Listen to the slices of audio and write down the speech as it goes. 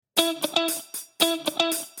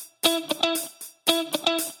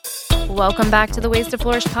Welcome back to the Ways to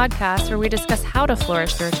Flourish podcast, where we discuss how to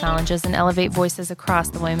flourish through challenges and elevate voices across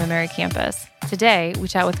the William & Mary campus. Today, we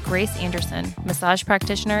chat with Grace Anderson, massage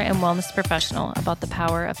practitioner and wellness professional, about the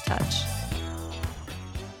power of touch.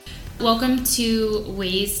 Welcome to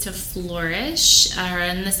Ways to Flourish.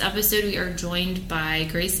 In this episode, we are joined by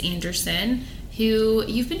Grace Anderson, who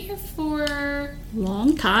you've been here for a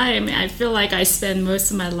long time. I feel like I spend most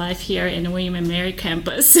of my life here in the William & Mary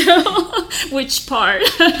campus. So, which part?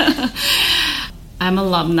 I'm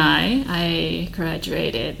alumni. I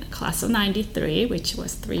graduated class of 93, which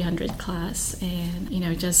was 300 class. And,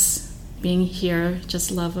 just being here, just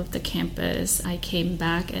love of the campus. I came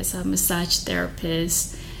back as a massage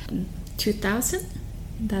therapist in 2000.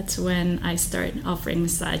 That's when I started offering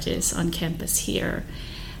massages on campus here.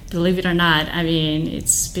 Believe it or not,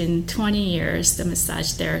 it's been 20 years the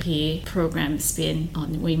massage therapy program has been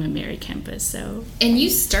on the William & Mary campus. And you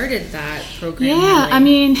started that program. Yeah,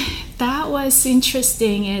 really. That was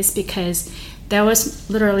interesting is because that was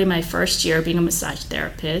literally my first year being a massage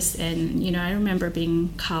therapist. And, I remember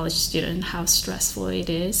being a college student, how stressful it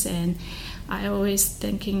is. And I always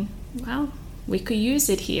thinking, well, we could use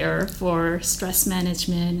it here for stress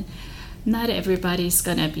management. Not everybody's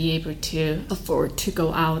going to be able to afford to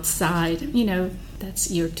go outside.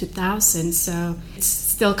 That's year 2000, so it's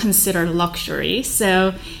still considered luxury.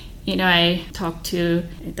 So, I talked to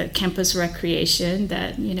the campus recreation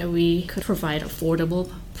that, we could provide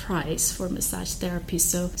affordable price for massage therapy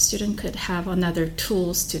so students could have another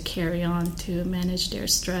tools to carry on to manage their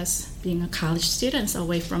stress being a college students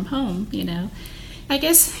away from home, I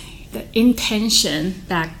guess the intention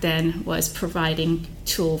back then was providing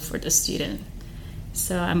tool for the student.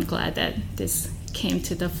 So I'm glad that this came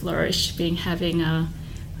to the flourish, having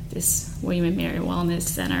this William & Mary Wellness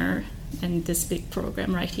Center and this big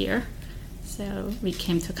program right here. So we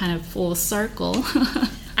came to kind of full circle.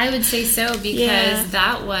 I would say so because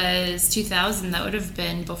that was 2000. That would have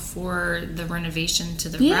been before the renovation to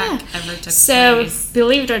the rec ever took place. So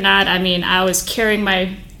believe it or not, I was carrying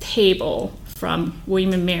my table from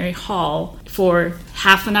William & Mary Hall for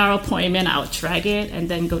half an hour appointment. I'll drag it and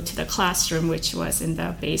then go to the classroom, which was in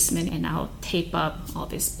the basement, and I'll tape up all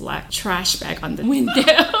this black trash bag on the window.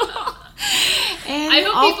 And I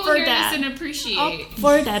hope people hear this and appreciate.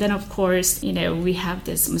 For that, and of course, we have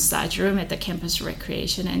this massage room at the campus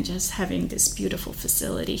recreation, and just having this beautiful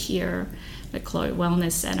facility here, the Chloe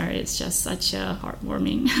Wellness Center, is just such a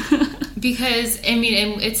heartwarming. Because, and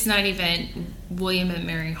it's not even William &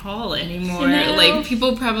 Mary Hall anymore.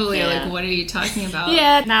 People probably are like, what are you talking about?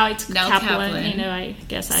 Yeah, now it's Kaplan. I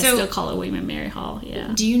guess I still call it William & Mary Hall,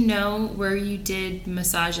 yeah. Do you know where you did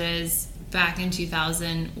massages back in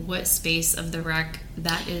 2000, what space of the rec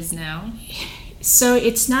that is now? So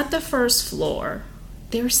it's not the first floor.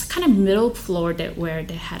 There's kind of middle floor where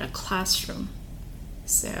they had a classroom.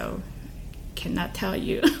 So cannot tell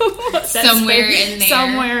you. Somewhere in there.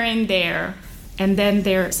 Somewhere in there. And then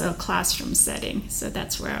there's a classroom setting. So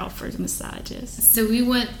that's where I offer the massages. So we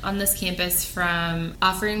went on this campus from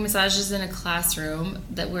offering massages in a classroom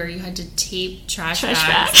where you had to tape trash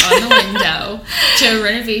bags on the window to a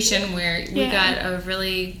renovation where we got a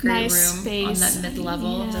really great nice room space. on that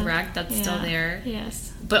mid-level of the rec that's still there. Yes.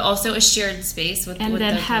 But also a shared space with and with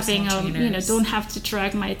then the having trainers. Don't have to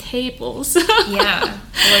drag my tables. Yeah,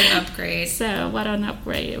 what an upgrade. So what an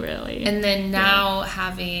upgrade, really. And then now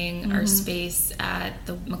having our space at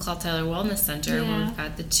the McLeod Tyler Wellness Center, where we've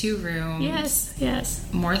got the 2 rooms. Yes.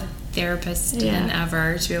 More therapists than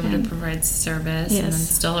ever to be able to provide service, and then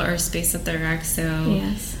still our space at the rec. So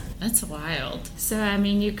that's wild. So,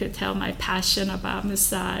 you could tell my passion about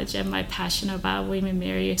massage and my passion about William &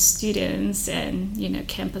 Mary students and,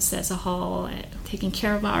 campus as a whole, taking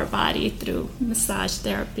care of our body through massage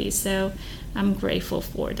therapy. So I'm grateful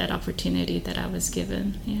for that opportunity that I was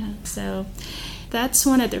given. Yeah. So that's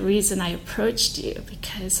one of the reasons I approached you,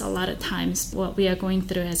 because a lot of times what we are going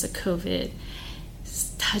through as a COVID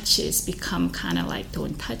touches become kind of like,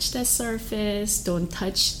 don't touch the surface, don't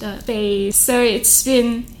touch the face. So it's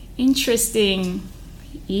been interesting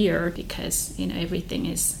year because everything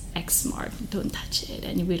is X-mark, don't touch it,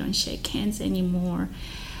 and we don't shake hands anymore.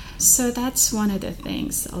 So that's one of the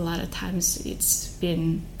things. A lot of times it's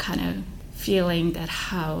been kind of feeling that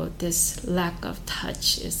how this lack of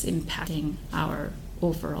touch is impacting our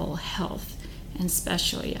overall health, and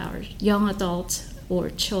especially our young adults or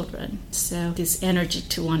children. So this energy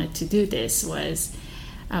to wanted to do this was,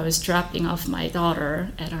 I was dropping off my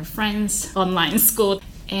daughter at our friend's online school.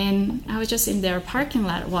 And I was just in their parking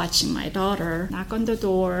lot watching my daughter knock on the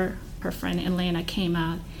door. Her friend Elena came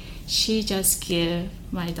out. She just gave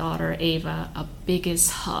my daughter Ava a biggest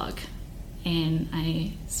hug. And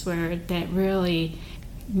I swear that really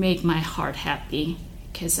made my heart happy.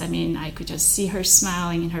 Because, I could just see her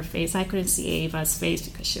smiling in her face. I couldn't see Ava's face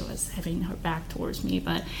because she was having her back towards me.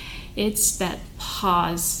 But it's that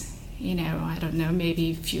pause, I don't know,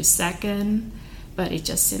 maybe a few seconds. But it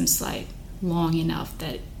just seems like long enough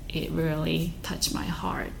that it really touched my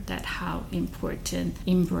heart, that how important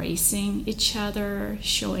embracing each other,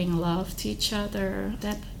 showing love to each other,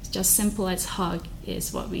 that just simple as hug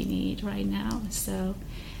is what we need right now. So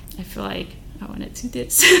I feel like I want to do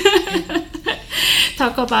this.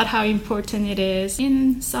 Talk about how important it is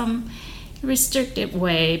in some restrictive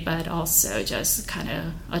way, but also just kind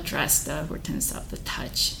of address the importance of the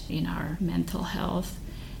touch in our mental health,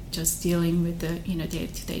 just dealing with the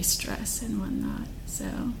day-to-day stress and whatnot. So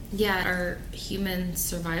our human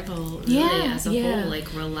survival really as a whole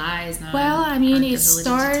relies on it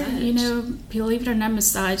started, believe it or not,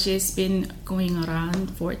 massage has been going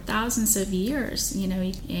around for thousands of years.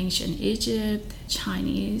 Ancient Egypt,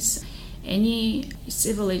 Chinese, any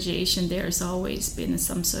civilization, there's always been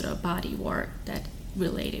some sort of body work that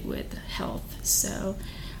related with health. So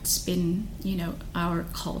it's been, our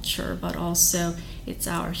culture, but also it's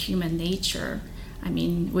our human nature.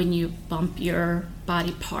 When you bump your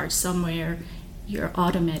body part somewhere, your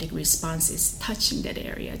automatic response is touching that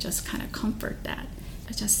area, just kind of comfort that.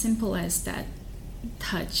 Just simple as that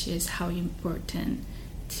touch is how important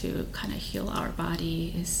to kind of heal our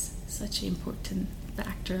body is such an important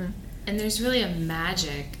factor. And there's really a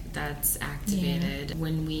magic that's activated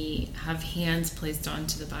when we have hands placed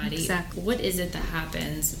onto the body. Exactly. What is it that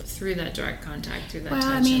happens through that direct contact, through that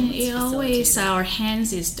touch? Our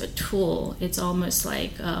hands is the tool. It's almost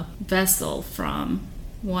like a vessel from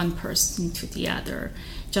one person to the other.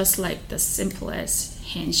 Just like the simplest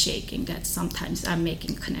handshaking, that sometimes I'm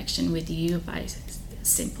making connection with you by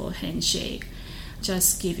simple handshake.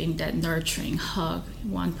 Just giving that nurturing hug,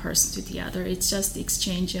 one person to the other. It's just the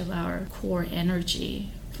exchange of our core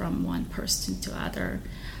energy from one person to other.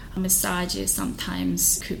 Massages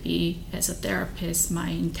sometimes could be, as a therapist, my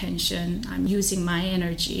intention. I'm using my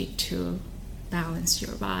energy to balance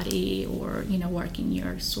your body or, working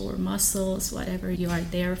your sore muscles, whatever you are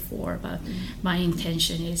there for. But my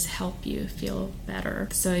intention is help you feel better.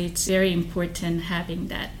 So it's very important having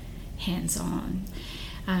that hands-on.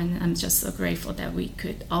 And I'm just so grateful that we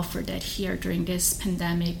could offer that here during this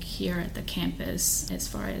pandemic here at the campus as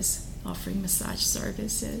far as offering massage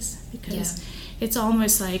services, because it's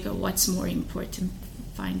almost like what's more important,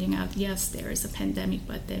 finding out, yes, there is a pandemic,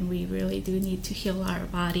 but then we really do need to heal our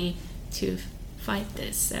body to fight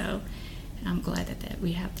this. So I'm glad that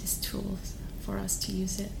we have these tools for us to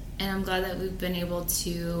use it. And I'm glad that we've been able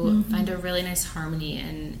to find a really nice harmony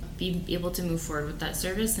and be able to move forward with that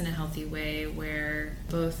service in a healthy way where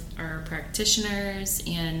both our practitioners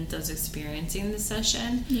and those experiencing the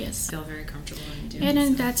session feel very comfortable in doing and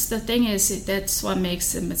then that's the thing is that's what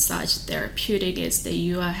makes a massage therapeutic is that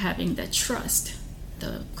you are having that trust.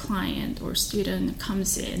 The client or student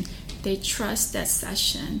comes in, they trust that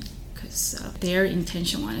session because their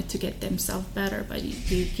intention wanted to get themselves better, but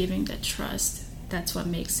you giving that trust. That's what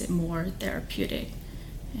makes it more therapeutic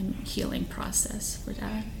and healing process for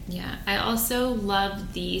that. Yeah, I also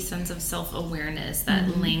love the sense of self-awareness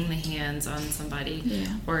that laying the hands on somebody,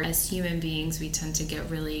 or as human beings, we tend to get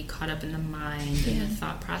really caught up in the mind and the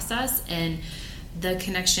thought process, and the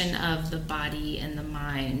connection of the body and the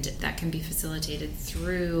mind that can be facilitated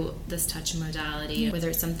through this touch modality, whether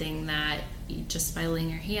it's something that just by laying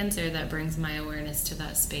your hands there that brings my awareness to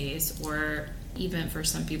that space, or even for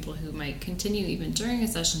some people who might continue even during a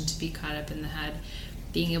session to be caught up in the head,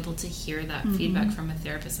 being able to hear that feedback from a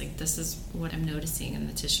therapist, like this is what I'm noticing in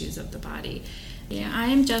the tissues of the body. Yeah, I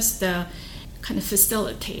am just a kind of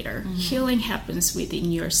facilitator. Healing happens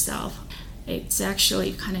within yourself. It's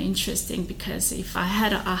actually kind of interesting because if I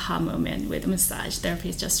had an aha moment with massage therapy,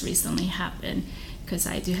 it just recently happened because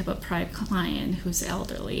I do have a private client who's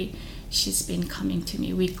elderly. She's been coming to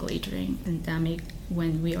me weekly during the pandemic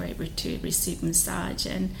when we were able to receive massage.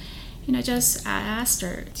 And, I asked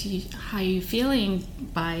her, how are you feeling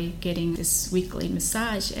by getting this weekly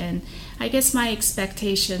massage? And I guess my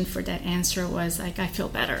expectation for that answer was like, I feel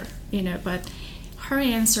better, but her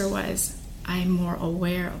answer was, I'm more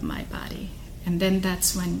aware of my body. And then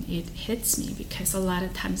that's when it hits me because a lot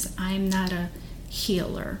of times I'm not a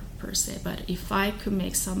healer per se, but if I could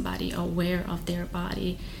make somebody aware of their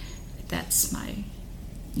body, that's my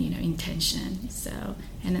intention. So,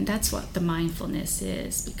 and then that's what the mindfulness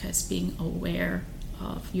is, because being aware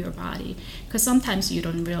of your body, because sometimes you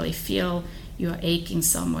don't really feel you're aching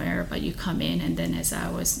somewhere, but you come in and then as I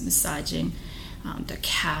was massaging the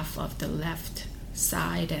calf of the left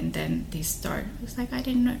side, and then they start, it's like I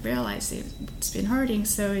didn't realize it's been hurting.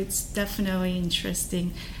 So it's definitely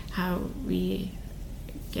interesting how we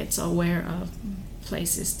get aware of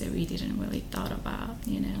places that we didn't really thought about,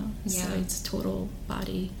 So it's total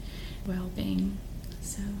body well-being.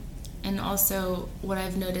 So. And also what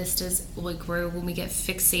I've noticed is like when we get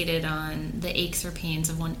fixated on the aches or pains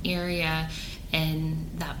of one area, and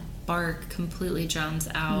that bark completely drowns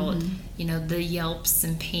out, the yelps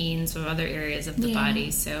and pains of other areas of the body.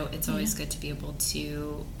 So it's always good to be able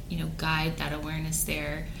to, guide that awareness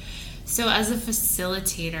there. So as a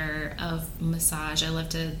facilitator of massage, I love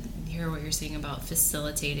to hear what you're saying about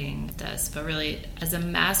facilitating this, but really as a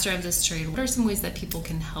master of this trade, what are some ways that people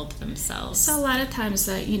can help themselves? So a lot of times,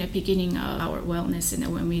 beginning of our wellness,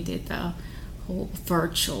 when we did the whole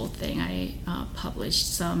virtual thing, I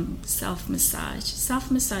published some self-massage.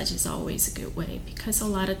 Self-massage is always a good way, because a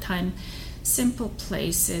lot of time simple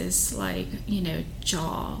places like,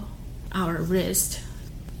 jaw, our wrist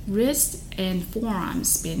and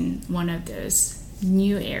forearms been one of those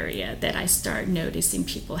new area that I start noticing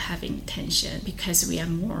people having tension, because we are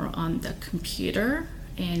more on the computer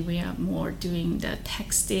and we are more doing the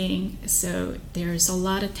texting. So there's a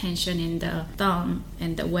lot of tension in the thumb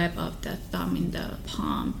and the web of the thumb in the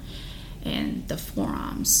palm, and the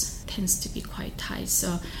forearms tends to be quite tight.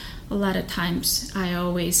 So a lot of times I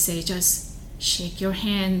always say just shake your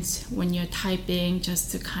hands when you're typing,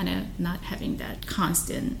 just to kind of not having that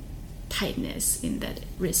constant tightness in that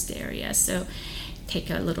wrist area. So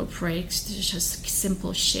take a little break, just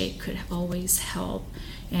simple shake could always help.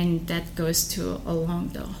 And that goes to along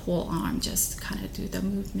the whole arm, just kind of do the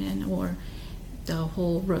movement or the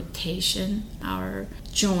whole rotation. Our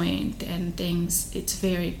joint and things, it's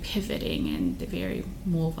very pivoting and very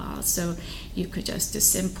mobile. So you could just do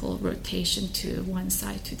simple rotation to one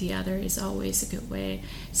side to the other is always a good way,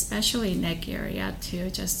 especially neck area, to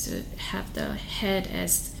just to have the head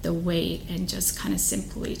as the weight and just kind of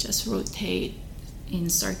simply just rotate in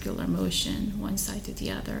circular motion one side to the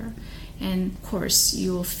other. And of course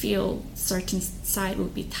you will feel certain side will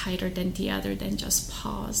be tighter than the other, then just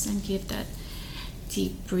pause and give that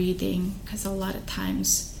deep breathing, because a lot of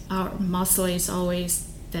times our muscle is always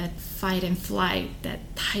that fight and flight,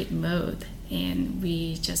 that tight mode, and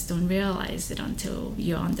we just don't realize it until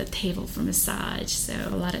you're on the table for massage. So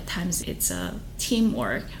a lot of times it's a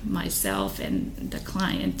teamwork, myself and the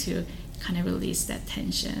client, to kind of release that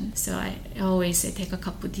tension. So I always say take a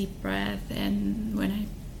couple deep breaths, and when I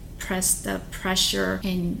press the pressure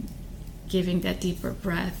and giving that deeper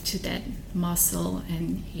breath to that muscle,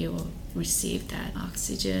 and you will receive that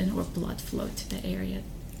oxygen or blood flow to that area,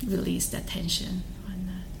 release that tension on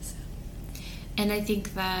that. So. And I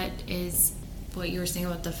think that is what you were saying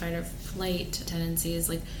about the fight or flight tendency, is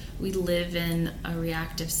like we live in a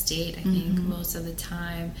reactive state, I think, most of the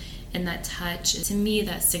time. And that touch, to me,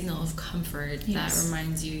 that signal of comfort, that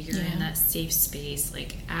reminds you you're in that safe space.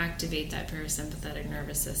 Like, activate that parasympathetic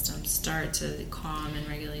nervous system, start to calm and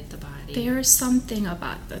regulate the body. There's something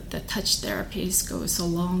about the touch therapies goes a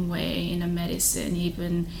long way in a medicine,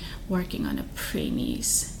 even working on a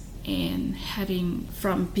preemies and having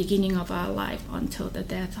from beginning of our life until the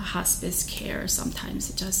death, hospice care.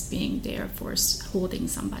 Sometimes just being there for holding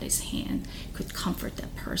somebody's hand could comfort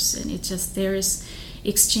that person. It's just there's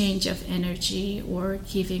exchange of energy or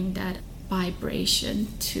giving that vibration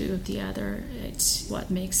to the other. It's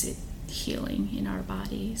what makes it healing in our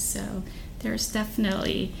body. So there's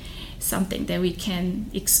definitely something that we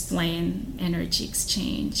can explain energy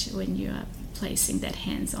exchange when you are placing that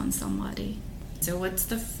hands on somebody. So what's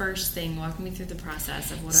the first thing? Walk me through the process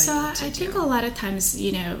of what I need to do. I think a lot of times,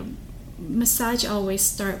 massage always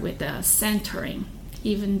start with the centering.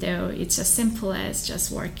 Even though it's as simple as just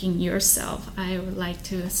working yourself, I would like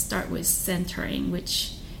to start with centering,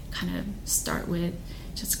 which kind of start with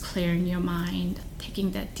just clearing your mind,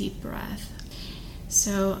 taking that deep breath.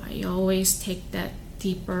 So I always take that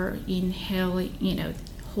deeper inhale,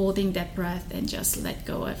 holding that breath and just let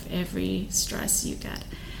go of every stress you got.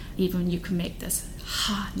 Even you can make this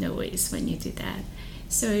ha noise when you do that.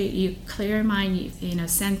 So you clear your mind,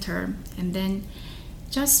 center, and then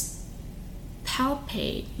just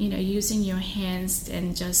palpate, using your hands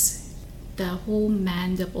and just the whole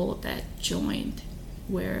mandible, that joint,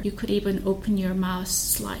 where you could even open your mouth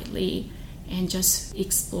slightly and just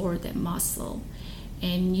explore that muscle.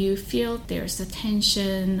 And you feel there's a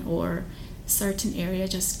tension or certain area,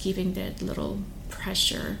 just giving that little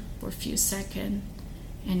pressure for a few seconds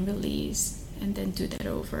and release, and then do that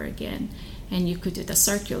over again. And you could do the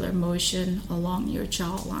circular motion along your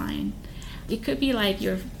jawline. It could be like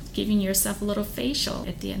you're giving yourself a little facial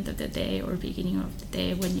at the end of the day or beginning of the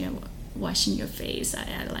day when you're washing your face.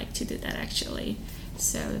 I like to do that actually.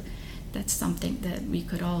 So that's something that we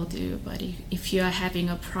could all do. But if you are having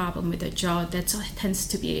a problem with the jaw, that tends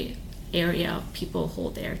to be an area people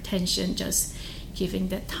hold their attention, just giving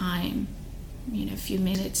that time, a few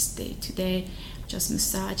minutes day to day, just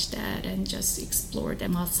massage that and just explore the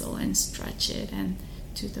muscle and stretch it and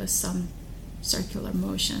do some circular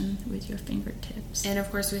motion with your fingertips. And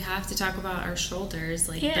of course we have to talk about our shoulders,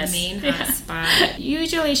 the main hot spot.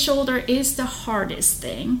 Usually shoulder is the hardest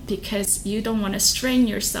thing because you don't want to strain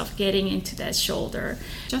yourself getting into that shoulder.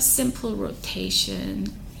 Just simple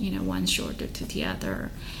rotation, one shoulder to the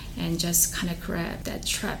other, and just kind of grab that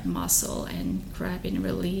trap muscle and grab and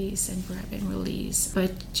release and grab and release.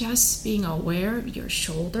 But just being aware of your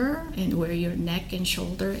shoulder and where your neck and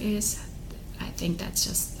shoulder is, I think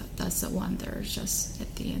that's a wonder just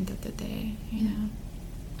at the end of the day,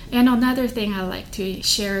 And another thing I like to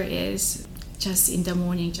share is just in the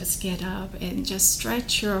morning, just get up and just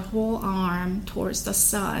stretch your whole arm towards the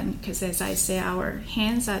sun, because as I say, our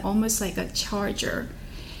hands are almost like a charger.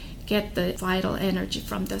 Get the vital energy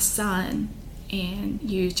from the sun, and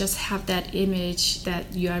you just have that image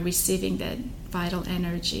that you are receiving that vital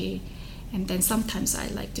energy. And then sometimes I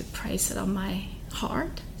like to place it on my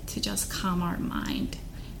heart to just calm our mind,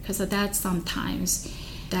 because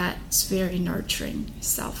that's very nurturing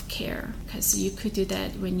self-care. Because you could do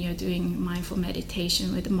that when you're doing mindful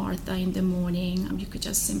meditation with Martha in the morning. You could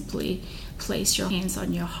just simply place your hands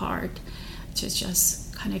on your heart,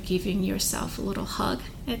 just kind of giving yourself a little hug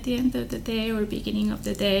at the end of the day or beginning of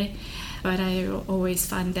the day. But I always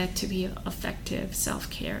find that to be effective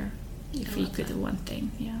self-care if we could do one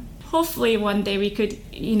thing. Hopefully one day we could,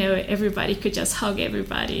 everybody could just hug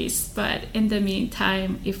everybody's. But in the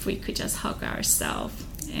meantime, if we could just hug ourselves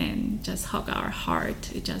and just hug our heart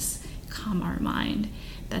to just calm our mind,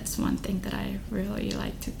 that's one thing that I really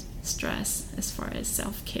like to stress as far as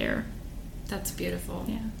self-care. That's beautiful.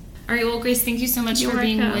 Yeah. All right, well, Grace, thank you so much for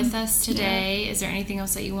being with us today. Yeah. Is there anything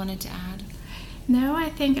else that you wanted to add? No,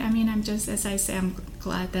 I'm just, as I say, I'm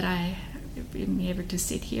glad that I've been able to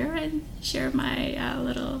sit here and share my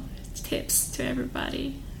little tips to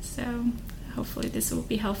everybody. So hopefully this will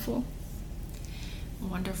be helpful.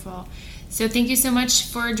 Wonderful. So thank you so much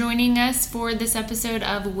for joining us for this episode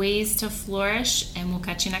of Ways to Flourish, and we'll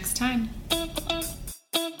catch you next time.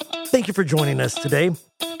 Thank you for joining us today.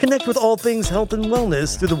 Connect with all things health and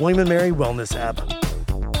wellness through the William & Mary Wellness app.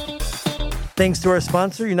 Thanks to our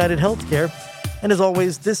sponsor, United Healthcare. And as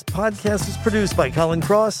always, this podcast is produced by Colin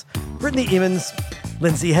Cross, Brittany Emmons,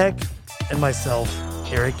 Lindsay Heck, and myself,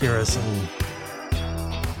 Eric Garrison.